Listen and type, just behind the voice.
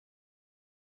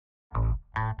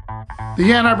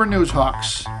The Ann Arbor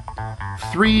Newshawks.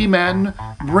 3 men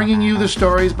bringing you the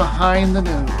stories behind the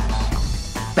news.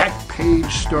 Back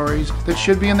page stories that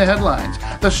should be in the headlines.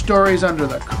 The stories under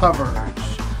the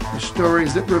covers. The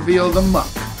stories that reveal the muck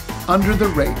under the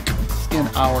rake in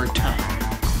our town.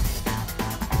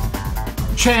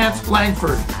 Chance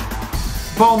Langford,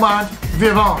 Beaumont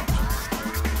Vivant,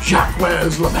 Jacques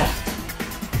Labatt.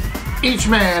 Each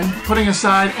man putting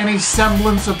aside any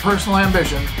semblance of personal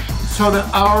ambition so that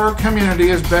our community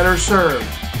is better served.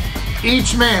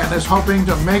 Each man is hoping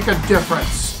to make a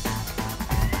difference.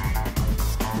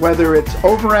 Whether it's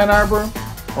over Ann Arbor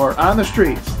or on the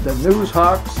streets, the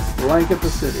Newshawks blanket the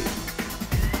city.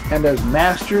 And as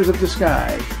masters of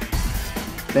disguise,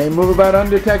 they move about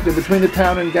undetected between the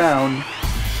town and gown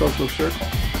social circle.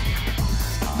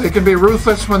 They can be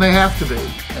ruthless when they have to be,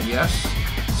 and yes,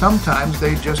 sometimes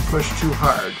they just push too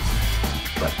hard.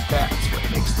 But that's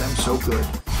what makes them so good.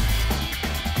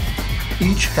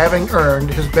 Each having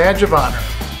earned his badge of honor,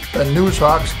 the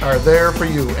Newshawks are there for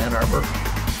you, Ann Arbor.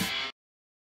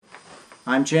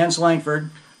 I'm Chance Langford.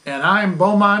 And I'm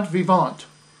Beaumont Vivant.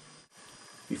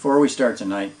 Before we start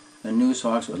tonight, the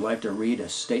Newshawks would like to read a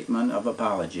statement of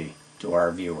apology to our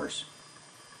viewers.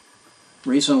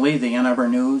 Recently, the Ann Arbor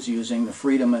News, using the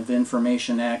Freedom of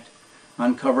Information Act,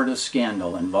 uncovered a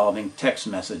scandal involving text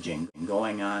messaging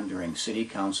going on during city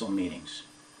council meetings.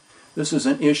 This is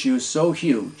an issue so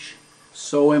huge,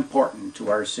 so important to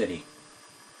our city,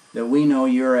 that we know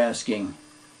you're asking,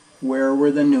 where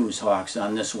were the Newshawks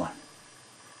on this one?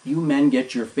 You men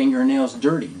get your fingernails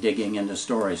dirty digging into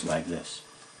stories like this.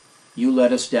 You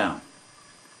let us down.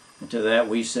 And to that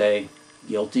we say,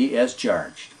 guilty as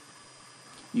charged.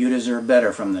 You deserve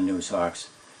better from the Newshawks,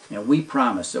 and we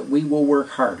promise that we will work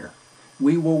harder.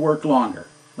 We will work longer.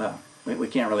 Well, we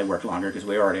can't really work longer because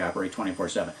we already operate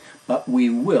 24/7. But we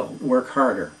will work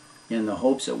harder in the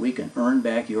hopes that we can earn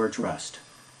back your trust.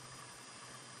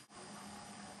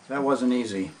 That wasn't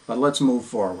easy, but let's move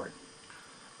forward.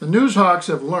 The Newshawks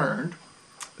have learned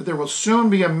that there will soon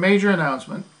be a major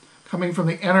announcement coming from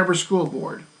the Ann Arbor School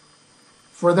Board.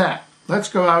 For that, let's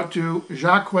go out to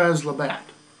Jacques Labatt.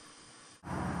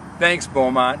 Thanks,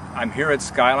 Beaumont. I'm here at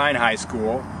Skyline High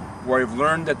School, where we've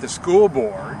learned that the school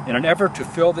board, in an effort to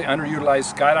fill the underutilized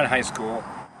Skyline High School,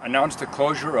 announced the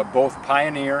closure of both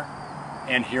Pioneer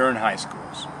and Huron High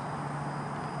Schools.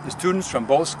 The students from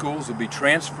both schools will be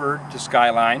transferred to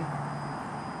Skyline,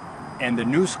 and the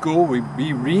new school will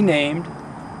be renamed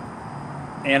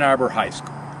Ann Arbor High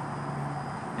School.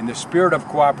 In the spirit of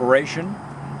cooperation,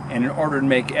 and in order to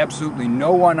make absolutely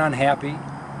no one unhappy,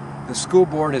 the school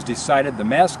board has decided the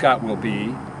mascot will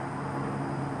be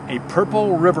a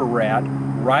purple river rat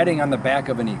riding on the back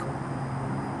of an eagle.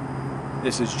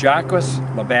 This is Jacques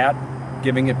Labatt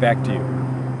giving it back to you.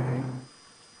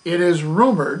 It is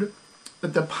rumored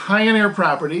that the Pioneer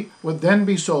property would then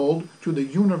be sold to the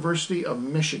University of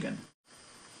Michigan,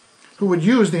 who would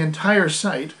use the entire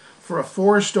site for a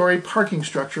 4-story parking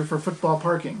structure for football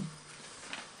parking.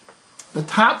 The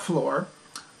top floor,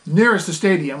 nearest the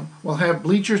stadium, will have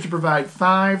bleachers to provide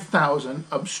 5,000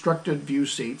 obstructed view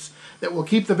seats that will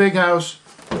keep the big house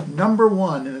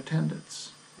 #1 in attendance.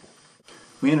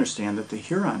 We understand that the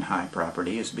Huron High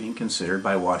property is being considered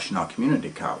by Washtenaw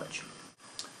Community College.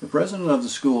 The president of the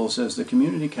school says the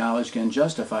community college can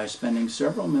justify spending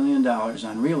several $1,000,000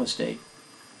 on real estate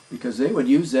because they would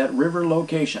use that river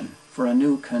location for a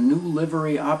new canoe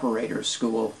livery operator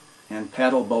school and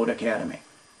paddle boat academy.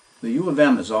 The U of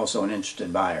M is also an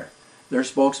interested buyer. Their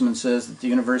spokesman says that the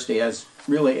university has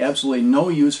really absolutely no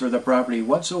use for the property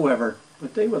whatsoever,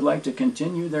 but they would like to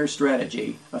continue their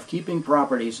strategy of keeping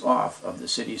properties off of the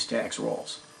city's tax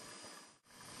rolls.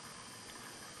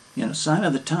 In a sign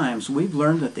of the times, we've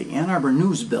learned that the Ann Arbor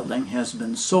News building has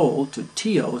been sold to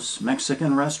Tio's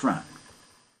Mexican restaurant.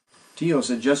 Tio's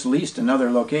had just leased another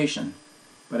location,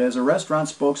 but as a restaurant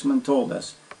spokesman told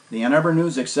us, the Ann Arbor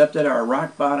News accepted our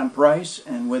rock-bottom price,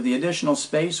 and with the additional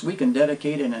space, we can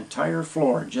dedicate an entire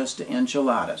floor just to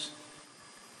enchiladas.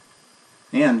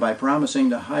 And by promising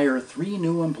to hire 3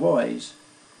 new employees,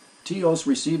 Tio's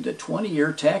received a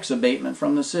 20-year tax abatement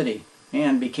from the city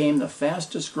and became the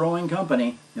fastest growing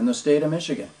company in the state of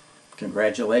Michigan.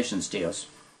 Congratulations, Tio's.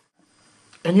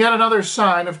 And yet another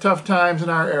sign of tough times in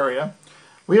our area,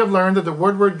 we have learned that the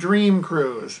Woodward Dream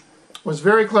Cruise was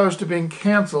very close to being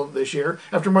canceled this year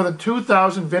after more than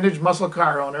 2,000 vintage muscle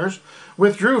car owners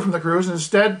withdrew from the cruise and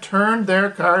instead turned their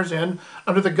cars in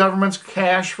under the government's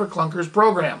Cash for Clunkers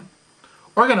program.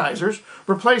 Organizers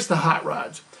replaced the hot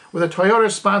rods with a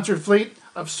Toyota-sponsored fleet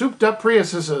of souped-up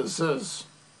Priuses.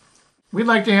 We'd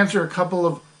like to answer a couple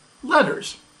of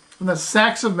letters from the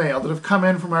sacks of mail that have come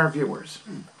in from our viewers.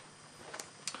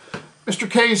 Mr.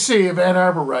 KC of Ann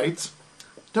Arbor writes,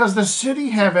 does the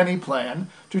city have any plan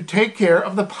to take care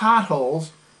of the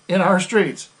potholes in our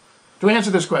streets? To answer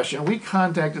this question, we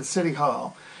contacted City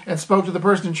Hall and spoke to the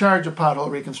person in charge of pothole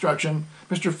reconstruction,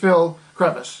 Mr. Phil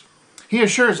Crevice. He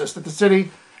assures us that the city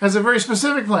has a very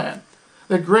specific plan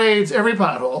that grades every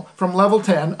pothole from level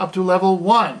 10 up to level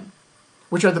 1,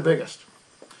 which are the biggest.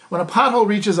 When a pothole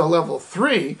reaches a level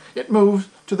 3, it moves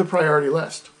to the priority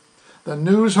list. The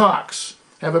Newshawks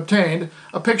have obtained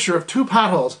a picture of 2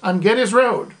 potholes on Geddes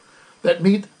Road that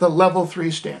meet the level 3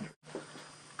 standard.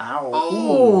 Ow.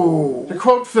 Oh! To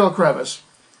quote Phil Crevice,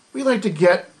 we like to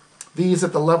get these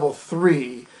at the level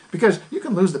 3 because you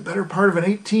can lose the better part of an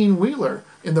 18-wheeler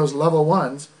in those level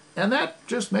 1s, and that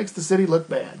just makes the city look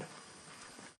bad.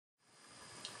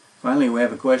 Finally, we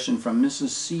have a question from Mrs.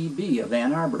 C.B. of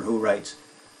Ann Arbor, who writes,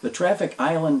 the traffic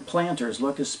island planters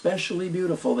look especially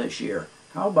beautiful this year.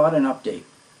 How about an update?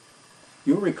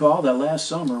 You'll recall that last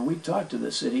summer we talked to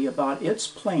the city about its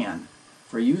plan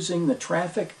for using the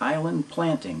traffic island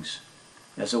plantings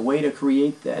as a way to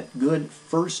create that good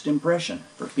first impression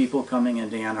for people coming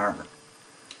into Ann Arbor.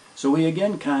 So we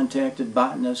again contacted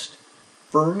botanist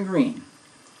Fern Green,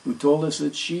 who told us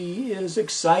that she is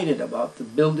excited about the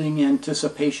building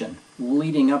anticipation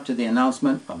leading up to the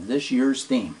announcement of this year's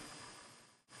theme.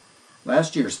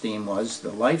 Last year's theme was the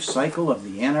life cycle of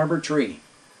the Ann Arbor tree,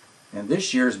 and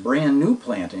this year's brand new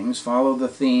plantings follow the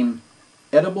theme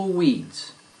Edible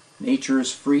Weeds,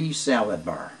 Nature's Free Salad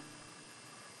Bar.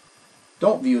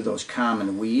 Don't view those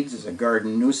common weeds as a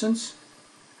garden nuisance.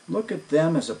 Look at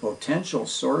them as a potential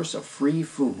source of free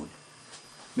food.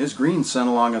 Ms. Green sent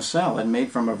along a salad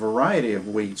made from a variety of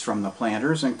weeds from the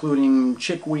planters, including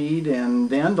chickweed and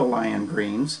dandelion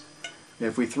greens.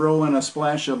 If we throw in a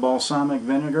splash of balsamic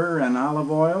vinegar and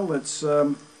olive oil, it's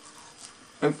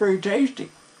very tasty.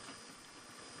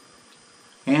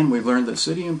 And we've learned that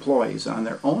city employees on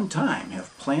their own time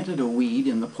have planted a weed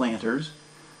in the planters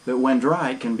that when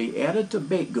dried can be added to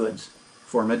baked goods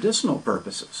for medicinal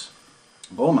purposes.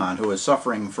 Beaumont, who is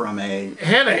suffering from a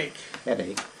Headache.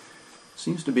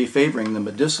 seems to be favoring the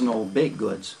medicinal baked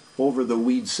goods over the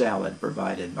weed salad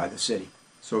provided by the city.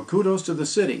 So kudos to the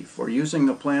city for using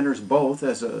the planters both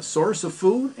as a source of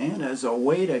food and as a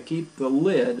way to keep the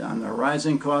lid on the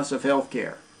rising costs of health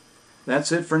care.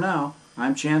 That's it for now.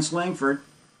 I'm Chance Langford,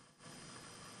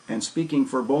 and speaking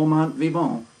for Beaumont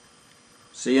Vivant.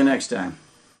 See you next time.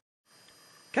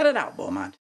 Cut it out,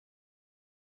 Beaumont.